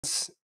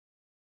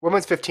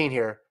women's 15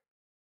 here.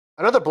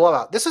 Another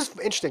blowout. This is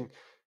interesting.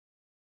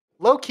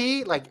 Low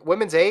key, like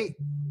women's 8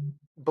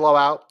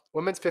 blowout,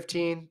 women's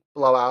 15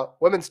 blowout,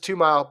 women's 2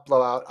 mile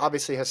blowout.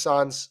 Obviously,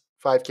 Hassan's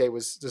 5K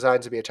was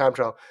designed to be a time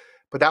trial,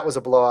 but that was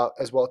a blowout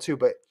as well too.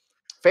 But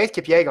Faith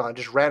Kipyegon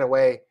just ran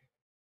away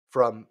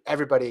from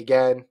everybody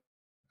again.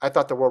 I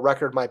thought the world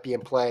record might be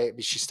in play,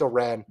 but she still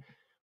ran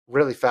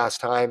really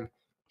fast time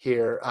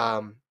here,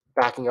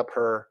 backing up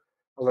her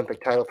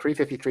Olympic title.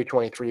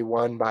 3:53.23,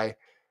 won by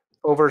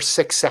over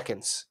 6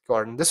 seconds,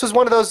 Gordon. This was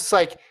one of those, it's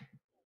like,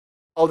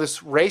 oh,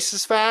 this race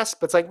is fast,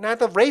 but it's like,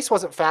 the race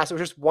wasn't fast. It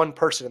was just one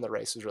person in the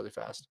race was really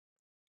fast.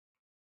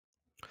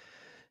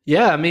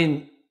 Yeah, I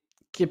mean,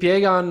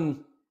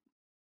 Kipyegon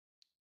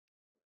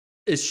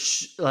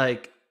is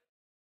like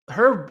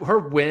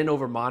her win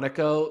over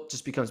Monaco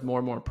just becomes more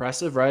and more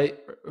impressive, right?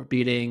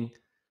 Beating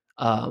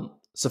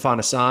Sifan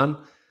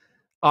Hassan.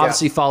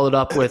 Obviously followed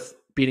up with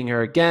beating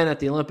her again at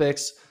the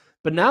Olympics.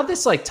 But now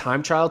this like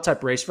time trial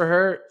type race for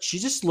her, she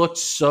just looked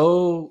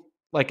so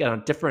like on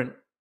a different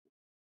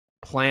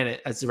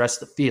planet as the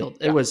rest of the field.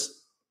 It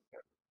was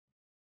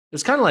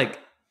kind of like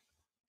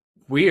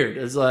weird.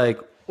 It's like,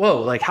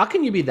 whoa, like how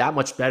can you be that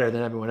much better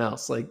than everyone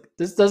else? Like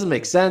this doesn't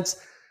make sense.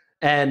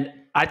 And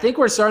I think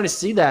we're starting to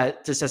see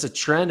that just as a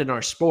trend in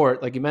our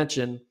sport. Like you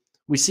mentioned,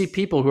 we see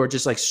people who are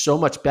just like so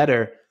much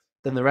better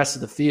than the rest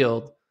of the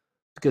field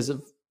because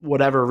of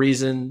whatever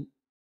reason.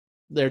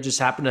 They just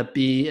happen to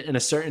be in a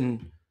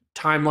certain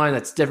timeline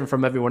that's different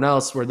from everyone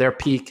else, where their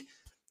peak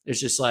is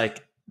just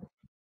like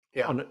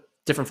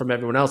different from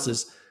everyone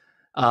else's.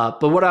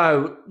 But what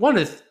I want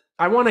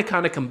to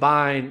kind of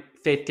combine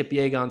Faith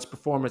Kipyegon's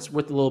performance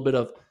with a little bit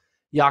of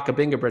Jakob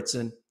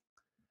Ingebrigtsen,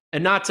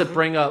 and not to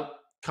bring up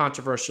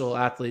controversial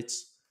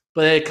athletes,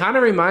 but it kind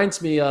of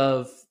reminds me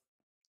of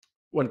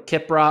when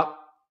Kiprop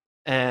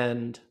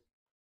and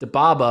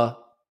Dibaba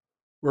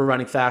were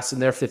running fast in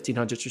their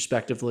 1500s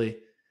respectively,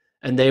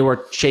 and they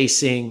were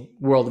chasing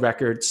world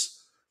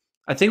records.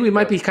 I think we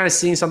might be kind of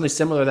seeing something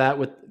similar to that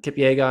with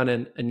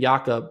Kipyegon and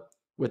Jakob,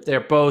 with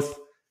they're both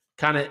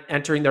kind of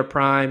entering their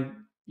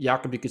prime.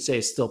 Jakob, you could say,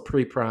 is still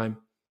pre-prime,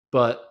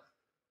 but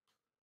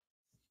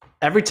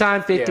every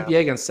time Faith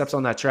Kipyegon steps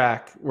on that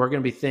track, we're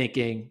going to be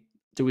thinking,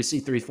 do we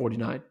see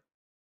 3:49?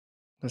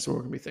 That's what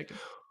we're going to be thinking.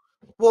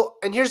 Well,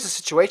 and here's the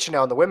situation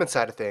now on the women's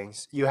side of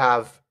things. You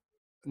have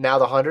now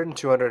the 100 and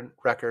 200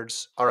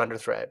 records are under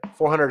threat.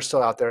 400 is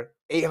still out there.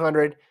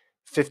 800,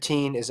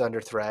 15 is under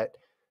threat.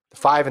 The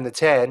 5 and the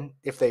 10,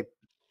 if they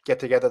get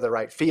together the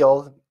right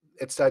field,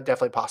 it's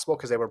definitely possible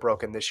because they were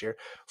broken this year.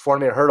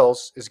 400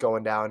 hurdles is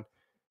going down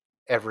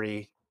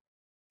every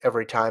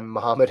time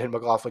Muhammad and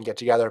McLaughlin get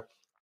together.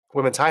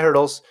 Women's high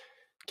hurdles,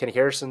 Kenny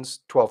Harrison's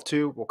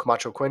 12.2. Well,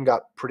 Camacho Quinn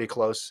got pretty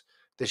close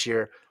this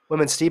year.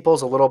 Women's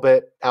steeples a little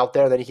bit out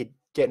there. Then you could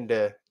get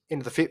into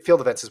the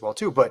field events as well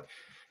too. But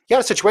you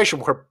got a situation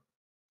where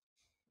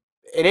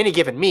in any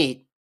given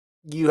meet,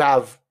 you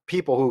have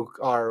people who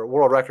are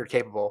world record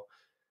capable.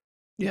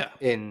 Yeah.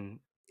 In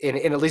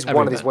at least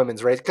one of these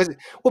women's races.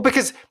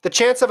 Because the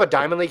chance of a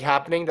Diamond League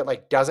happening that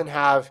like doesn't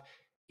have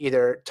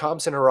either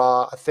Thompson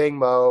Hara, Athing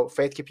Mo,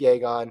 Faith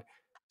Kipyegon,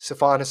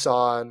 Sifan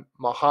Hassan,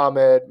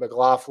 Muhammad,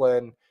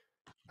 McLaughlin,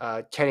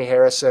 Kenny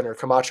Harrison, or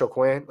Camacho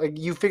Quinn, like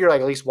you figure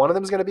like at least one of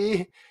them is going to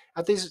be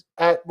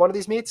at one of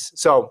these meets.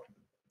 So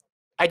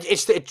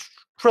it's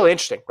really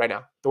interesting right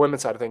now. The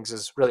women's side of things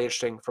is really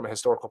interesting from a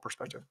historical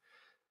perspective.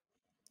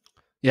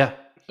 Yeah,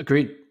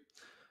 agreed.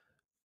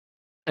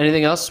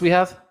 Anything else we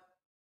have?